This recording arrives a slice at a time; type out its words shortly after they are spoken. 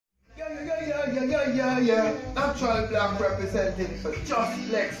Yeah. Natural black representing for Just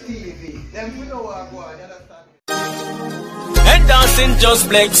Flex TV. Then we know what I go on, you understand? And dancing Just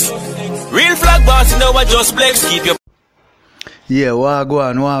Flex. Real flag boss, you know what Just Flex. Keep your... Yeah, what go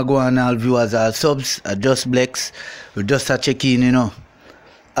on, all viewers, all subs, Just Flex. We just a check in, you know.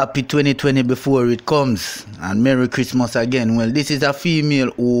 Happy 2020 before it comes. And Merry Christmas again. Well, this is a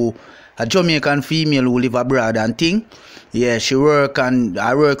Jamaican female who live abroad and thing. Yeah, she work and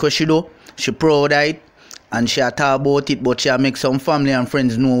I work what she do. She proud of it. And she talk about it, but she make some family and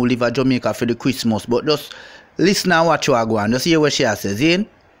friends know who live at Jamaica for the Christmas. But just listen and watch her go on. Just hear what she says, in.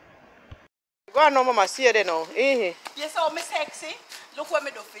 Go on now, mama, see you there now. Yes, so me sexy. Look what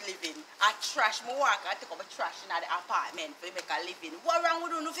me do for living. I trash my work. I take up my trash in the apartment for make a living. What wrong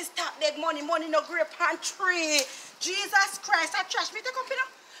with you if you stop that money? Money no grape and tree. Jesus Christ, I trash me take up, you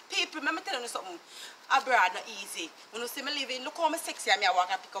know. People, let me tell you something. Abroad not easy. When you see me living, look how me sexy and me I walk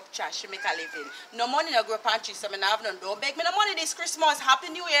and pick up trash to make a living. No money no grape and tree, so me not have none. Don't beg me no money this Christmas.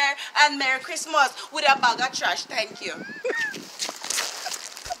 Happy New Year and Merry Christmas with a bag of trash. Thank you.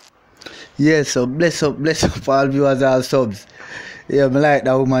 Yeah, so bless up all viewers, all subs. Yeah, me like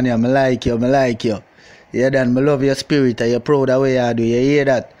that woman here, me like you. Yeah, then me love your spirit and you're proud of what you do. You hear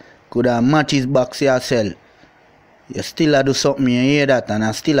that? Could have match his box yourself. You still a do something, you hear that? And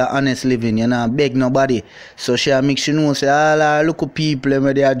I still a honest living, you not beg nobody. So she make sure know, say, all look at people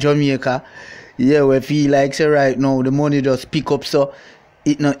when they are Jamaica. Yeah, we feel like say right now, the money just pick up, so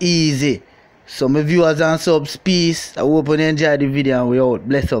it not easy. So my viewers and subs, peace. I hope you enjoy the video and we out.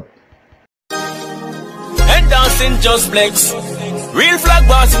 Bless up. And dancing Just Flex. Real flag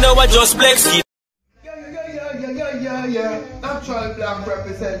boss, you know what Just Flex. Keep... Yeah. Natural black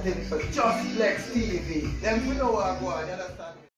representing for Just Flex TV. Then we know what I go on, you understand?